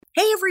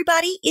Hey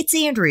everybody, it's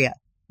Andrea.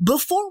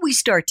 Before we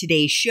start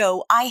today's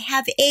show, I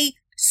have a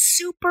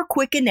super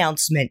quick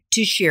announcement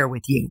to share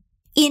with you.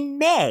 In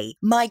May,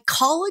 my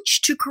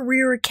College to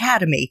Career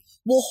Academy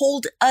will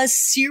hold a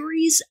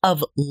series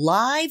of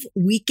live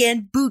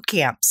weekend boot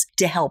camps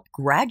to help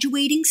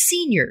graduating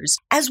seniors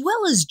as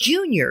well as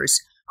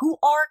juniors who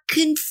are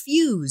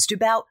confused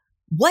about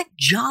what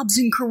jobs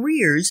and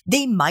careers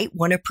they might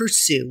want to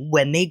pursue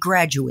when they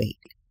graduate.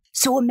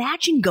 So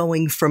imagine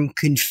going from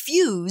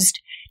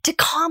confused to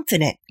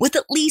confident with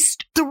at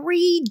least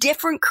 3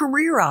 different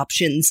career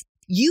options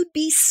you'd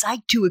be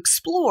psyched to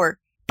explore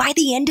by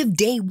the end of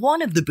day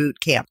 1 of the boot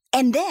camp,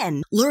 and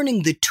then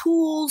learning the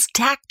tools,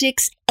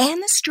 tactics,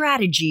 and the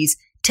strategies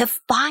to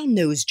find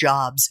those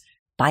jobs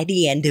by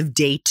the end of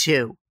day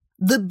 2.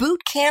 The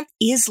boot camp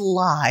is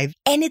live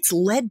and it's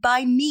led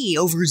by me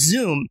over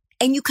Zoom,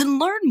 and you can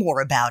learn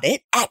more about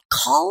it at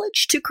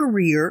College to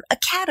Career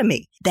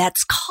Academy.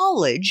 That's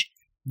college,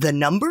 the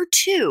number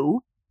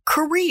 2,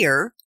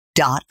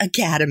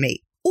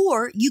 career.academy.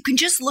 Or you can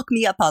just look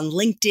me up on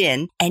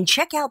LinkedIn and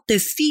check out the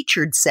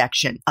featured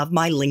section of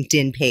my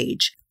LinkedIn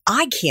page.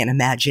 I can't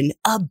imagine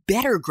a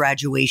better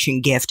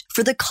graduation gift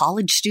for the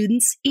college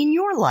students in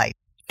your life.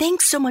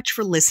 Thanks so much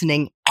for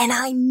listening, and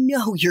I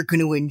know you're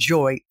going to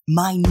enjoy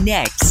my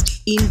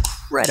next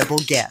incredible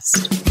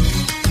guest.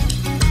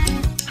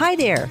 Hi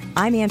there,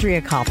 I'm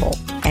Andrea Koppel,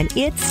 and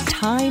it's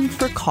time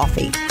for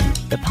coffee.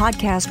 The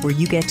podcast where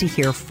you get to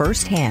hear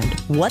firsthand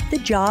what the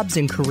jobs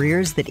and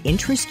careers that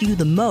interest you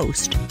the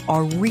most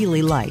are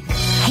really like.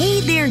 Hey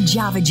there,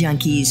 Java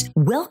Junkies.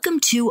 Welcome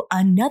to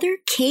another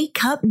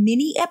K-Cup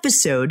mini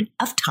episode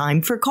of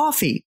Time for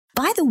Coffee.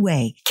 By the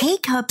way,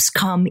 K-Cups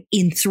come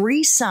in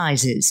 3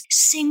 sizes,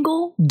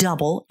 single,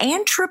 double,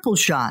 and triple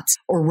shots,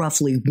 or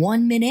roughly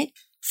 1 minute,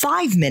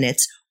 5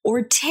 minutes,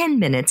 or 10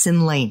 minutes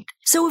in length.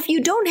 So if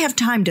you don't have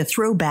time to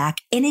throw back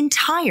an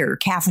entire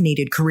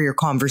caffeinated career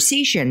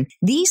conversation,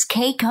 these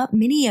K-Cup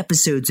mini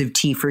episodes of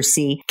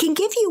T4C can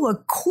give you a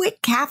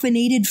quick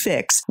caffeinated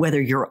fix, whether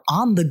you're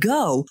on the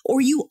go or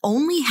you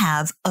only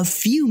have a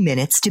few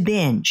minutes to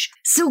binge.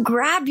 So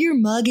grab your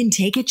mug and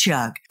take a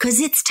chug, because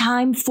it's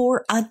time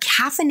for a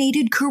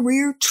caffeinated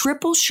career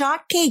triple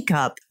shot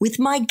K-Cup with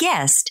my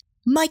guest,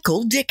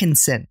 Michael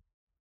Dickinson.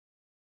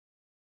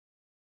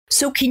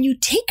 So can you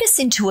take us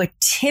into a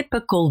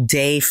typical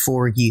day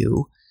for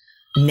you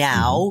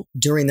now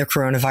during the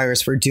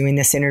coronavirus? We're doing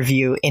this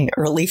interview in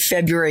early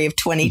February of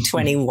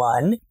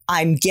 2021.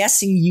 I'm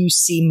guessing you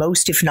see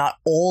most, if not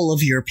all,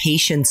 of your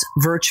patients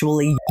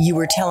virtually. You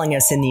were telling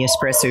us in the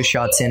Espresso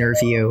Shots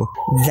interview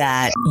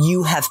that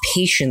you have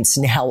patients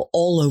now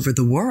all over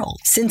the world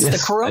since the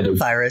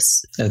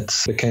coronavirus. It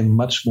became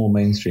much more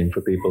mainstream for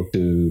people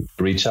to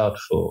reach out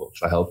for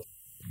help,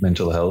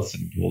 mental health,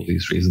 and all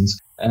these reasons.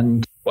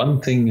 And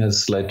one thing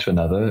has led to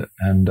another,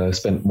 and I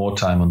spent more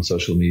time on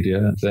social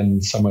media.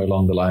 Then somewhere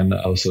along the line,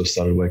 I also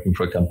started working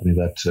for a company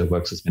that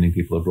works with many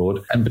people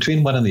abroad. And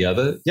between one and the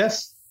other,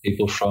 yes,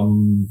 people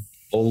from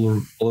all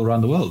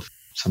around the world.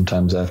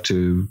 Sometimes I have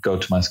to go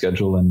to my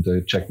schedule and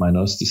check my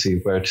notes to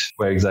see where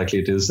exactly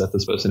it is that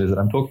this person is that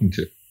I'm talking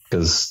to.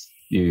 Because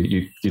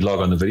you log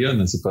on the video and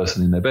there's a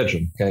person in their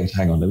bedroom. Okay,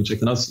 hang on, let me check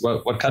the notes.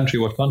 What country,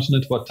 what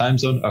continent, what time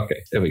zone?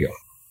 Okay, there we go.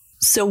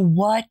 So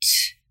what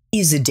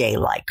is a day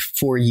like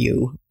for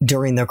you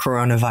during the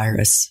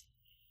coronavirus?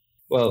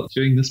 Well,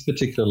 during this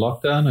particular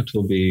lockdown, it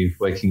will be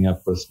waking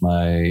up with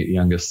my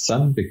youngest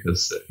son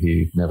because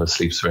he never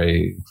sleeps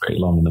very, very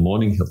long in the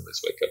morning. He'll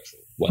always wake up for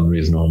one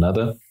reason or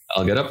another.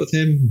 I'll get up with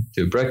him,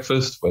 do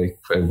breakfast, wait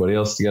for everybody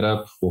else to get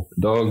up, walk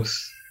the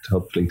dogs, to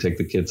hopefully take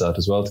the kids out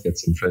as well to get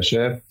some fresh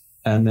air.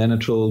 And then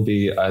it will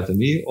be either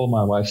me or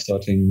my wife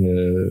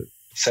starting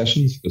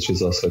sessions, which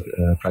is also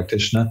a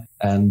practitioner.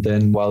 And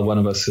then while one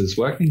of us is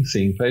working,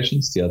 seeing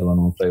patients, the other one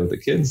will play with the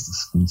kids.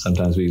 This can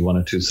sometimes be 1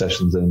 or 2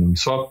 sessions and then we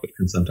swap. It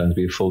can sometimes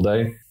be a full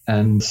day.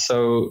 And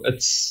so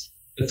it's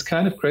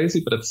kind of crazy,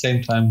 but at the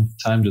same time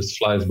just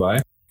flies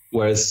by.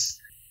 Whereas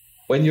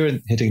when you're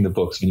hitting the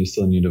books, when you're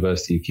still in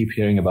university, you keep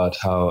hearing about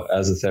how,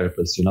 as a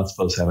therapist, you're not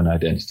supposed to have an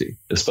identity.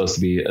 You're supposed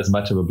to be as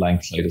much of a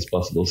blank slate as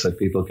possible so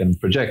people can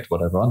project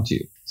whatever onto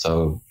you.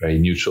 So very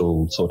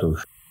neutral sort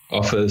of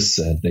office,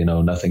 they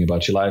know nothing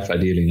about your life,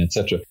 ideally,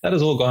 etc. That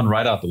has all gone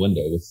right out the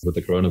window with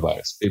the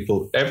coronavirus.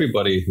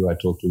 Everybody who I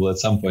talk to will at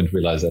some point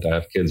realize that I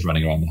have kids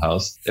running around the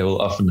house. They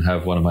will often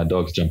have one of my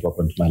dogs jump up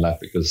onto my lap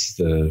because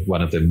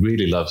one of them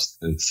really loves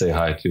to say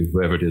hi to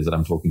whoever it is that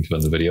I'm talking to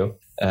in the video.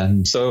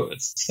 And so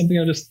it's something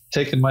I've just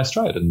taken my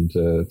stride,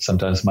 and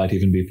sometimes might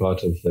even be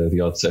part of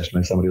the odd session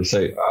where somebody will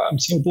say, I'm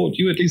so bored,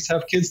 you at least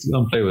have kids to go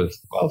and play with.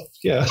 Well,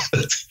 yeah,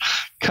 that's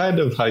kind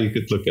of how you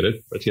could look at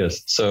it. But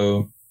yes,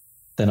 so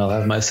then I'll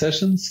have my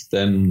sessions,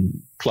 then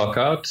clock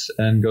out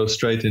and go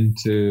straight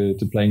into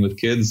playing with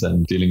kids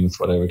and dealing with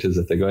whatever it is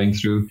that they're going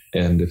through.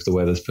 And if the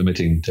weather's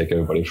permitting, take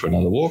everybody for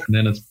another walk. And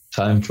then it's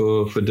time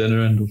for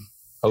dinner and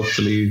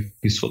hopefully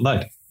peaceful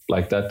night.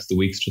 Like that, the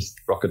weeks just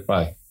rocket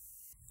by.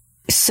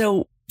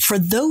 So for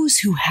those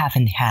who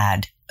haven't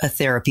had a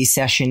therapy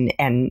session,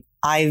 and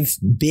I've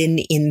been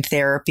in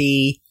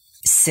therapy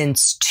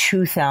since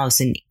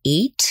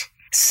 2008.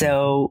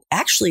 So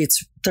actually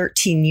it's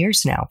 13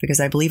 years now, because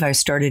I believe I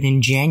started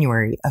in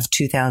January of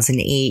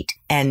 2008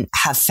 and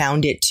have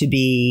found it to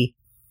be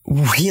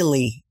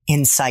really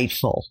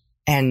insightful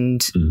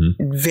and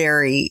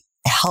very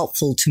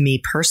helpful to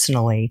me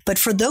personally. But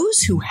for those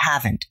who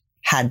haven't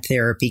had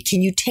therapy,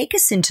 can you take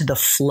us into the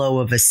flow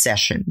of a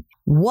session?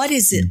 What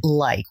is it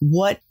like?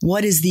 What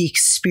is the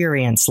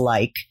experience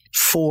like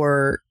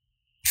for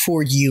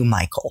you,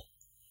 Michael?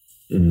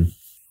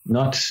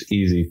 Not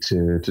easy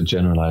to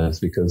generalize,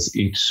 because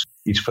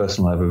each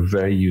person will have a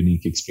very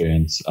unique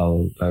experience.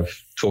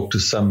 I've talked to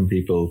some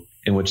people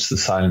in which the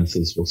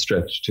silences will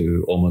stretch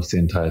to almost the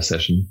entire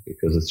session,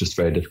 because it's just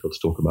very difficult to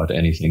talk about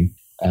anything.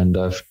 And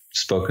I've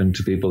spoken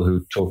to people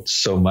who talked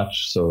so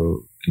much,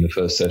 so in the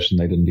first session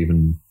they didn't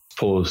even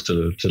pause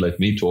to let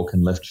me talk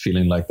and left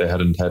feeling like they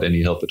hadn't had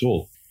any help at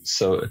all.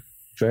 So it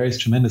varies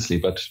tremendously.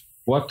 But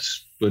what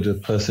would a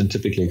person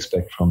typically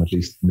expect from at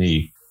least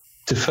me?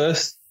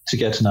 To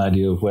get an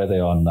idea of where they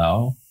are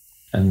now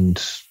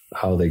and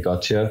how they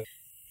got here.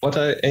 What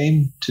I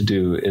aim to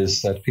do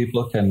is that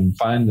people can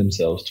find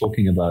themselves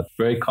talking about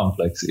very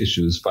complex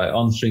issues by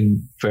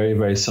answering very,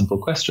 very simple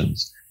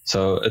questions.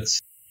 So it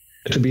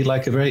would be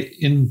like a very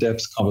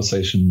in-depth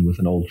conversation with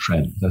an old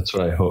friend. That's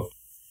what I hope,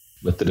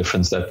 with the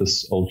difference that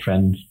this old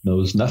friend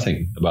knows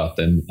nothing about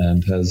them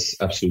and has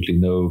absolutely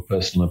no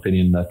personal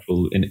opinion that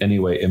will in any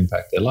way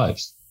impact their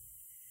lives.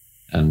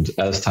 And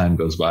as time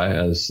goes by,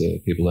 as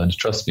people learn to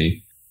trust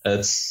me,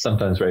 it's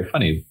sometimes very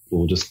funny.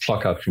 We'll just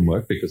clock out from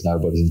work, because now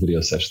everybody's in video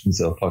sessions.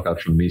 They'll clock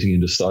out from a meeting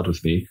and just start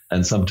with me.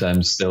 And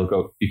sometimes they'll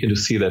go, you can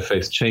just see their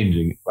face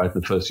changing right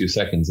in the first few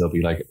seconds. They'll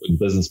be like in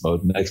business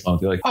mode. And the next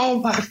moment, they're like, oh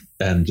my,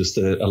 and just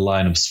a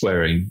line of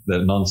swearing, they're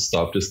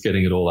nonstop, just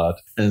getting it all out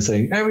and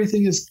saying,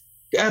 everything is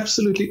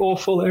absolutely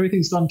awful.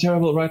 Everything's gone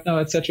terrible right now,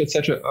 etc.,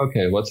 etc.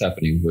 Okay, what's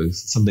happening?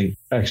 Was something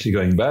actually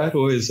going bad,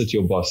 or is it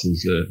your boss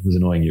who's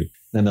annoying you?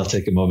 Then they'll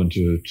take a moment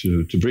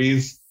to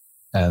breathe,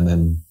 and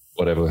then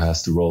whatever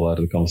has to roll out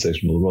of the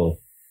conversation will roll.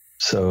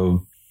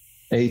 So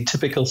a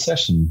typical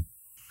session,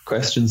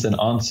 questions and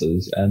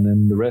answers, and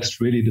then the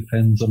rest really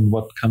depends on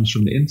what comes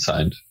from the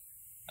inside.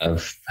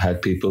 I've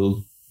had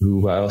people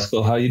who I ask,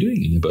 well, how are you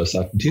doing? And they burst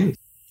out in tears.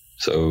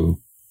 So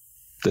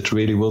that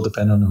really will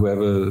depend on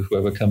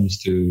whoever comes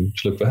to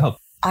look for help.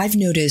 I've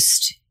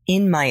noticed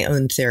in my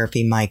own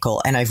therapy,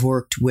 Michael, and I've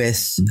worked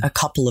with a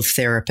couple of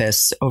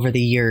therapists over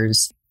the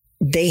years,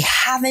 they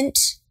haven't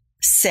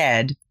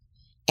said,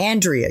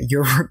 Andrea,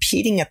 you're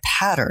repeating a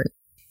pattern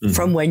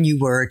from when you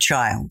were a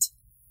child.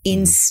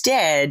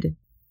 Instead,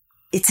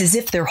 it's as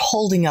if they're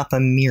holding up a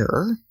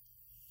mirror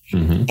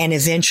and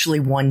eventually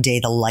one day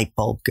the light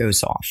bulb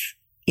goes off.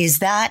 Is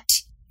that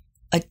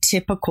a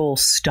typical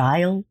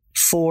style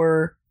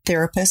for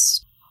therapists?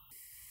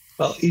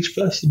 Well, each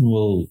person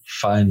will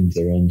find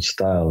their own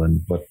style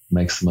and what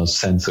makes the most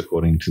sense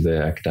according to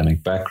their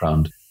academic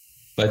background.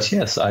 But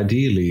yes,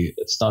 ideally,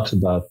 it's not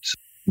about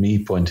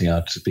me pointing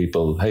out to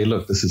people, hey,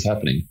 look, this is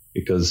happening.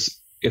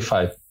 Because if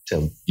I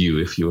tell you,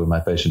 if you were my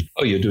patient,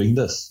 oh, you're doing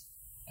this,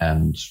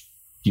 and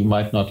you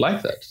might not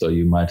like that. So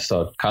you might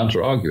start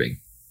counter-arguing.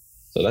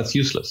 So that's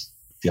useless.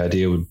 The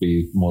idea would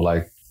be more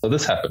like, so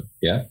this happened,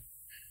 yeah?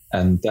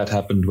 And that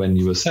happened when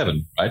you were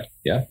 7, right?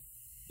 Yeah?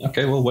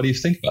 Okay, well, what do you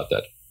think about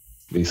that?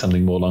 Be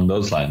something more along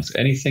those lines.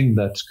 Anything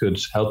that could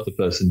help the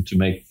person to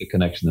make the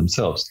connection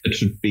themselves. It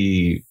should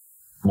be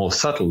more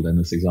subtle than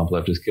this example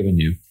I've just given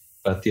you.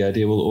 But the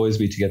idea will always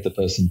be to get the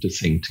person to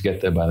think, to get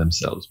there by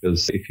themselves.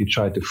 Because if you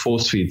try to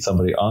force feed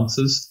somebody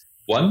answers,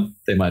 one,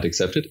 they might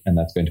accept it, and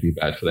that's going to be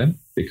bad for them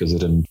because they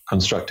didn't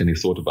construct any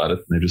thought about it,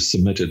 and they just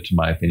submitted to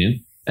my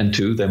opinion. And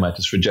two, they might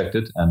just reject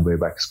it, and we're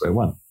back to square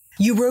one.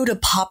 You wrote a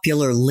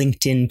popular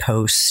LinkedIn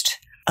post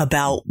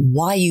about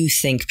why you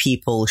think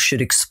people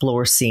should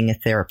explore seeing a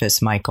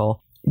therapist,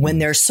 Michael, when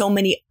there's so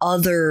many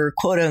other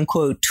quote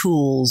unquote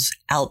tools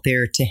out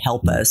there to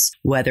help us,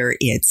 whether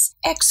it's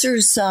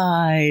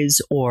exercise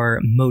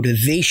or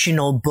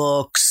motivational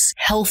books,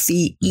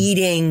 healthy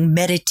eating,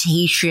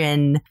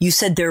 meditation. You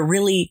said there are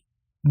really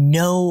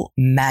no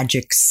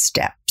magic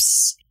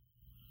steps.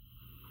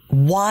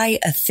 Why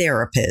a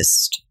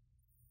therapist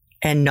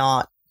and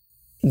not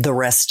the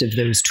rest of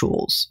those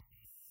tools?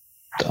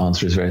 The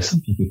answer is very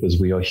simple, because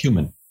we are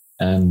human.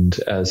 And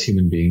as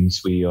human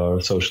beings, we are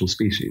a social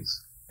species.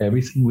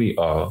 Everything we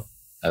are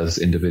as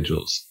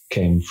individuals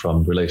came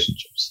from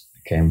relationships.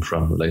 It came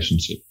from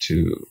relationship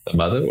to a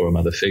mother or a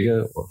mother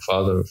figure or a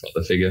father or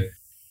father figure.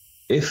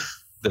 If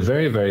the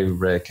very, very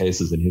rare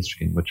cases in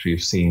history in which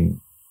we've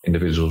seen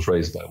individuals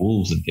raised by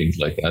wolves and things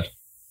like that,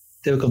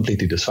 they were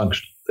completely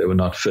dysfunctional. They were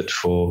not fit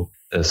for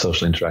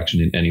social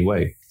interaction in any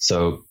way.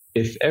 So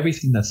if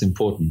everything that's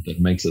important that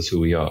makes us who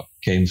we are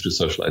came through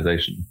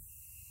socialization,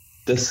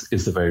 this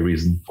is the very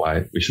reason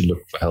why we should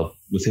look for help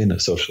within a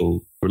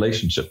social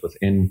relationship,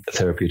 within a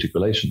therapeutic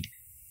relation.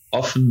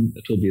 Often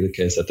it will be the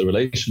case that the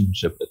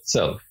relationship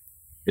itself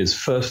is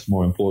first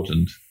more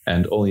important,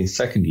 and only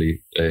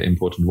secondly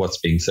important what's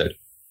being said.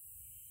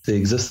 The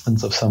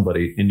existence of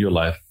somebody in your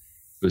life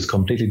who is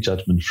completely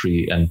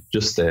judgment-free and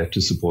just there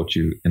to support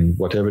you in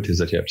whatever it is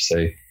that you have to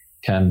say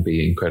can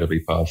be incredibly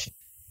powerful.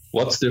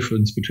 What's the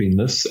difference between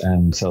this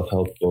and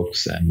self-help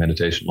books and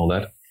meditation, all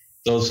that?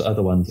 Those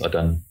other ones are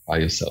done by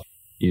yourself.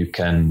 You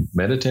can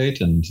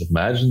meditate and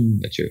imagine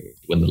that you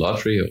win the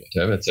lottery or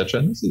whatever, etc.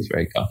 And this is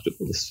very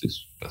comfortable.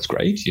 That's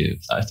great.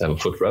 It's nice to have a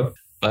foot rub.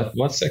 But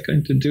what's that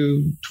going to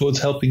do towards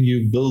helping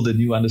you build a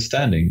new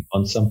understanding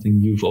on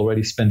something you've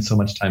already spent so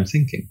much time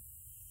thinking?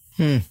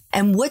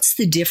 And what's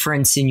the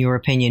difference, in your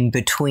opinion,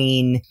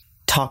 between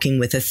talking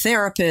with a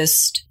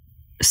therapist,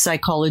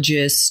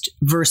 psychologist,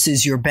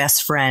 versus your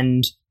best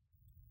friend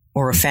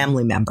or a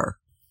family member?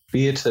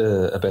 Be it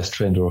a best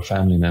friend or a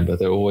family member,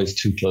 they're always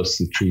too close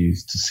to the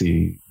trees to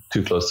see,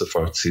 too close to the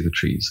forest to see the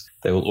trees.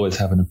 They will always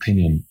have an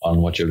opinion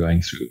on what you're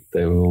going through.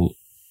 There will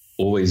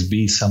always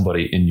be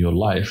somebody in your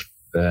life,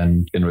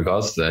 and in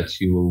regards to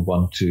that, you will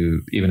want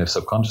to, even if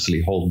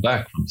subconsciously, hold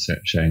back from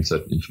sharing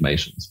certain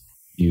information.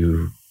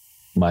 You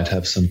might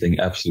have something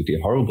absolutely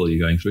horrible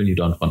you're going through and you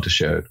don't want to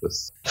share it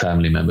with a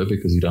family member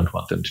because you don't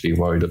want them to be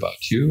worried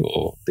about you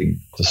or things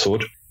of the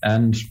sort.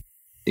 And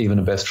even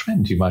a best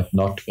friend, you might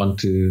not want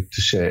to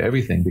share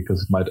everything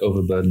because it might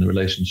overburden the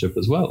relationship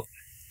as well.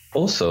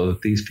 Also,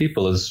 these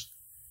people, as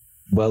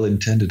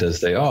well-intended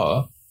as they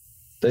are,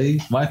 they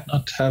might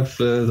not have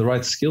the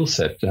right skill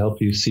set to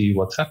help you see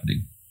what's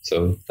happening.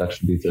 So that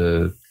would be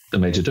the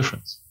major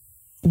difference.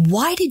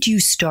 Why did you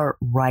start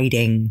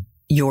writing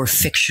your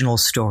fictional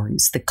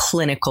stories, the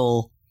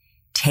clinical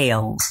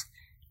tales,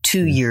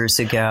 2 years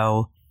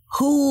ago?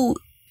 Who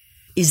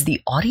is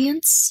the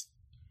audience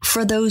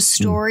for those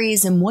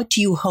stories, and what do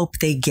you hope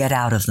they get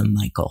out of them,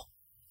 Michael?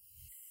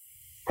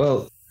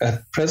 Well,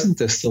 at present,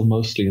 they're still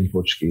mostly in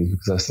Portuguese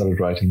because I started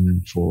writing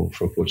them for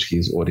a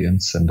Portuguese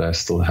audience, and I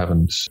still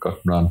haven't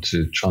gotten around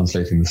to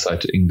translating the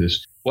site to English.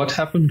 What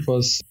happened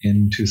was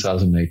in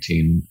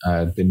 2018, I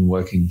had been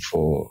working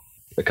for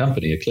a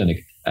company, a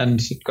clinic, and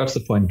it got to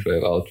the point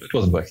where, well, it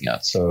wasn't working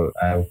out. So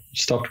I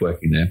stopped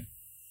working there.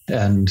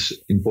 And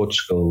in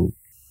Portugal,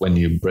 when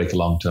you break a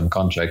long-term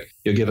contract,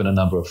 you're given a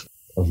number of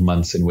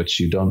months in which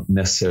you don't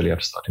necessarily have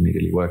to start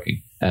immediately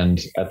working.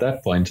 And at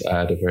that point, I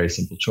had a very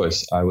simple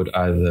choice. I would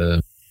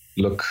either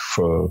look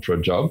for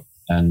a job,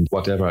 and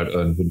whatever I'd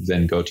earn would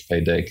then go to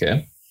pay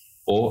daycare,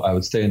 or I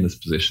would stay in this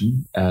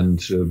position. And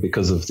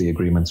because of the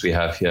agreements we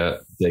have here,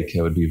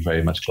 daycare would be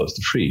very much close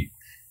to free.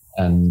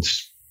 And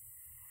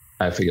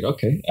I figured,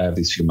 okay, I have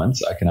these few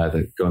months. I can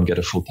either go and get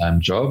a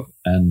full-time job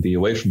and be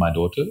away from my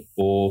daughter,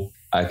 or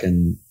I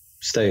can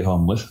stay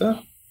home with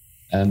her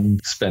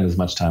and spend as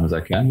much time as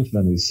I can with her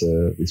in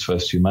these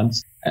first few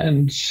months.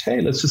 And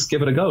hey, let's just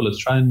give it a go. Let's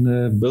try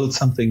and build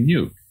something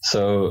new.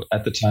 So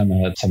at the time, I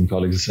had some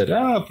colleagues who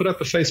said, put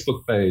up a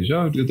Facebook page.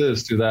 Do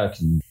this, do that.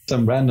 And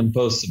some random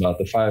posts about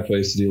the 5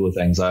 ways to deal with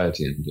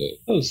anxiety. And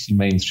those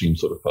mainstream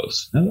sort of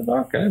posts. And I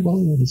thought, okay,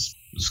 well, let's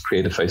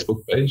create a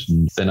Facebook page.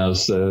 And then I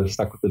was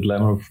stuck with the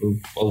dilemma of,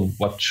 well,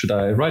 what should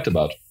I write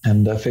about?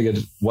 And I figured,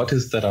 what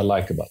is that I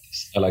like about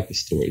this? I like the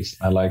stories.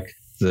 I like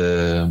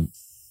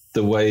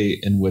the way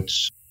in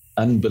which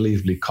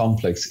unbelievably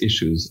complex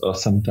issues are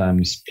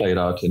sometimes played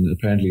out in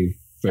apparently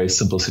very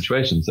simple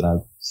situations. And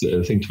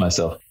I think to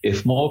myself,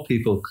 if more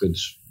people could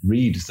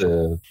read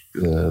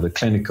the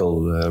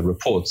clinical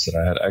reports that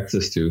I had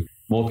access to,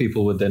 more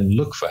people would then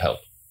look for help.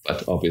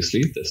 But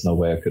obviously, there's no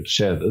way I could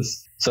share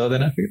this. So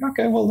then I figured,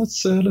 okay, well,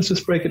 let's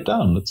just break it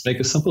down. Let's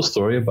make a simple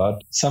story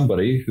about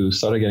somebody who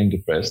started getting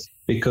depressed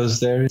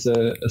because there is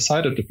a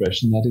side of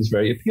depression that is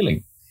very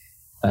appealing.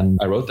 And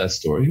I wrote that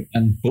story,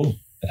 and boom,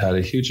 it had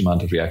a huge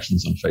amount of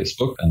reactions on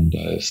Facebook, and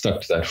I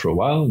stuck to that for a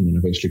while, and then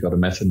eventually got a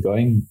method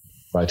going,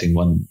 writing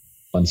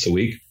once a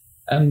week.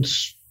 And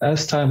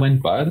as time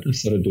went by, I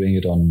started doing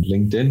it on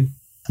LinkedIn.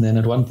 And then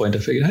at one point I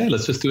figured, hey,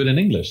 let's just do it in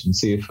English and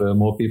see if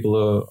more people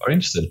are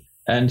interested.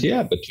 And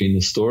yeah, between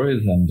the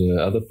stories and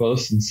other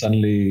posts, and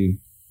suddenly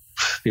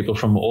people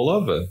from all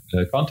over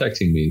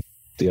contacting me.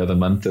 The other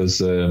month,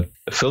 there's a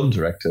film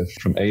director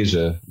from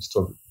Asia who's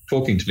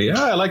talking to me.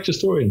 I liked your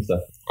story and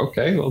stuff.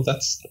 Okay, well,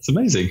 that's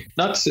amazing.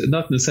 Not in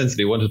the sense that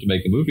he wanted to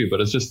make a movie,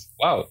 but it's just,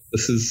 wow,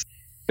 this is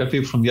got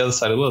people from the other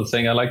side of the world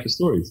saying, I like your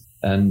stories.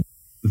 And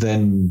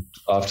then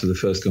after the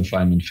first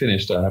confinement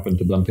finished, I happened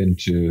to bump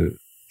into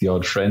the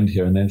odd friend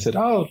here and then said,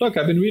 oh, look,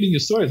 I've been reading your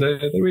stories.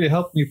 They really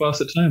helped me pass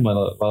the time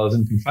while I was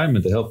in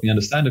confinement. They helped me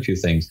understand a few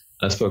things.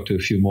 And I spoke to a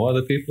few more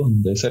other people,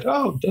 and they said,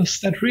 oh,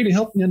 that really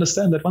helped me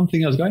understand that one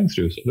thing I was going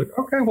through. So I was like,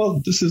 okay,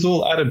 well, this is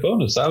all added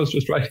bonus. I was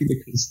just writing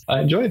because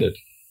I enjoyed it.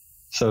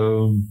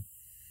 So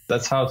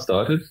that's how it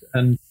started.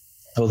 And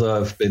although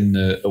I've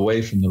been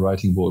away from the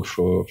writing board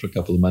for a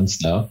couple of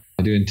months now,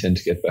 I do intend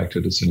to get back to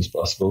it as soon as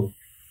possible.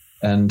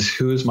 And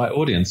who is my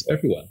audience?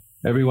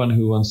 Everyone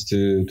who wants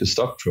to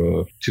stop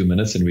for 2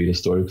 minutes and read a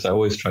story, because I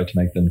always try to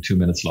make them 2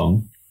 minutes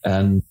long,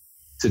 and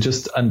to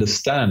just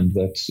understand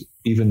that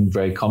even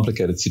very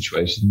complicated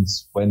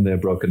situations, when they're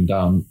broken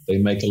down, they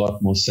make a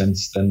lot more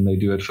sense than they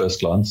do at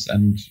first glance.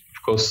 And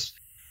of course,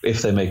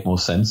 if they make more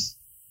sense,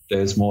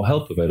 there's more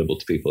help available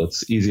to people.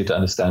 It's easier to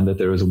understand that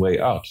there is a way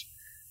out.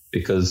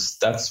 because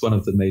that's one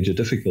of the major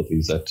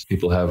difficulties that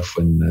people have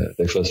when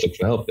they first look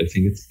for help. They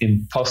think it's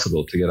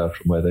impossible to get out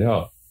from where they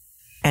are.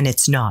 And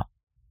it's not.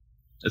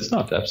 It's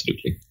not,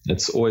 absolutely.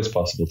 It's always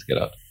possible to get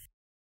out.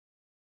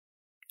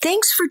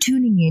 Thanks for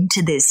tuning in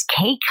to this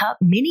K-Cup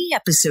mini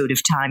episode of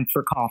Time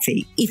for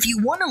Coffee. If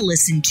you want to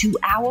listen to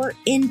our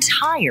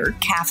entire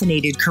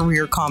caffeinated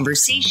career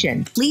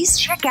conversation, please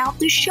check out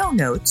the show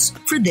notes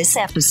for this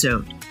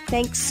episode.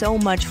 Thanks so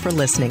much for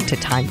listening to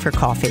Time for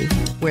Coffee,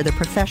 where the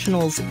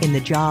professionals in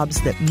the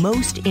jobs that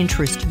most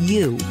interest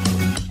you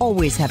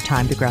always have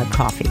time to grab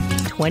coffee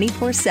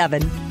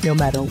 24/7, no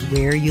matter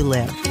where you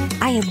live.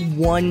 I have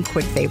one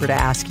quick favor to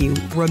ask you.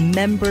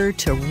 Remember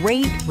to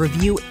rate,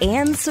 review,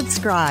 and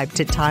subscribe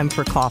to Time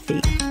for Coffee.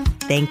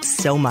 Thanks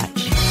so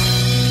much.